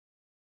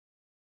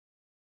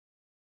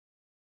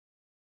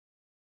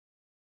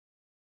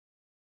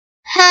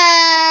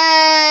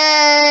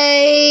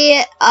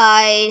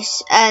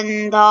Ice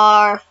and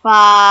our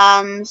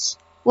fans?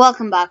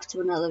 Welcome back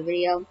to another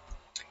video.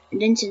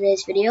 And in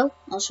today's video,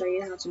 I'll show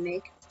you how to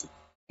make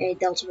a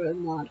Deltarune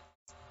mod.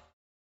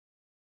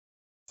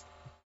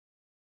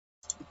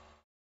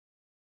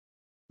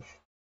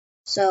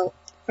 So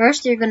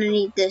first you're gonna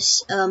need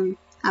this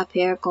app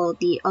here called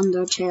the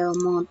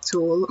Deltarune Mod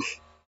tool.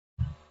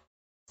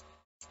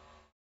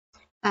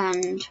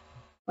 And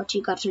what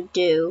you got to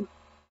do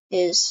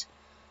is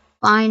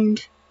find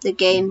the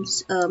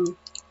game's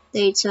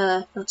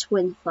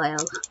data.win file.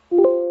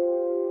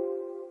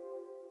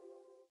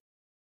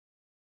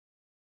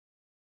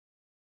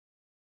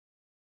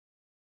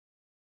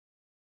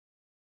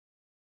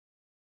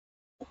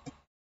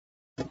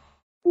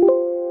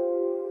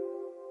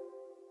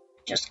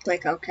 Just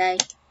click OK.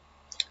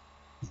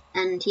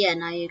 And yeah,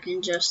 now you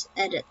can just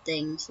edit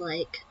things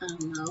like, I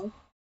don't know.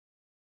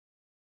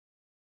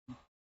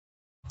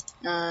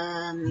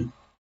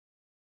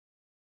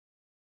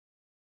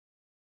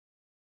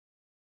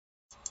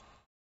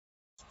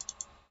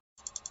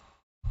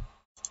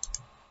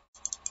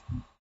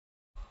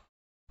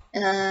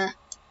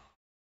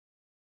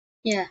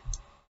 Yeah.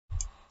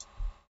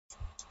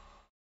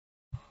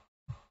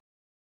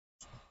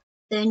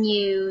 Then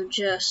you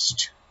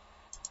just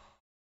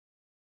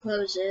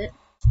close it,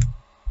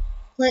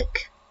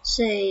 click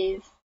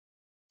save,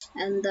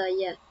 and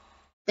yeah,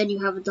 then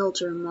you have a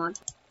Deltarune mod.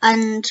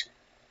 And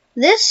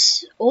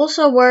this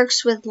also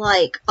works with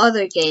like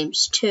other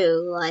games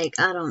too, like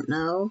I don't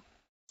know.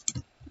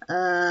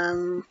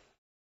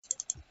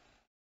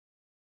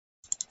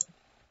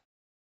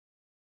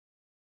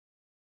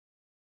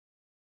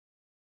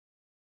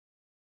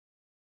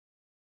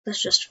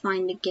 Let's just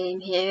find a game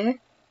here.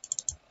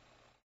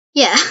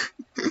 Yeah.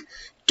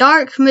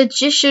 Dark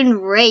Magician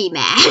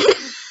Rayman.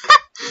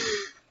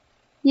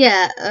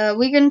 Yeah,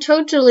 we can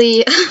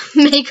totally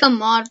make a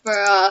mod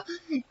for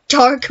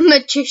Dark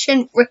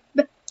Magician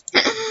Rayman.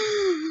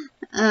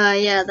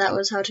 Yeah, that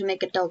was how to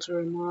make a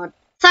Deltarune mod.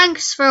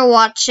 Thanks for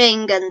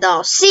watching, and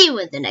I'll see you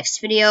in the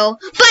next video.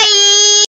 Bye!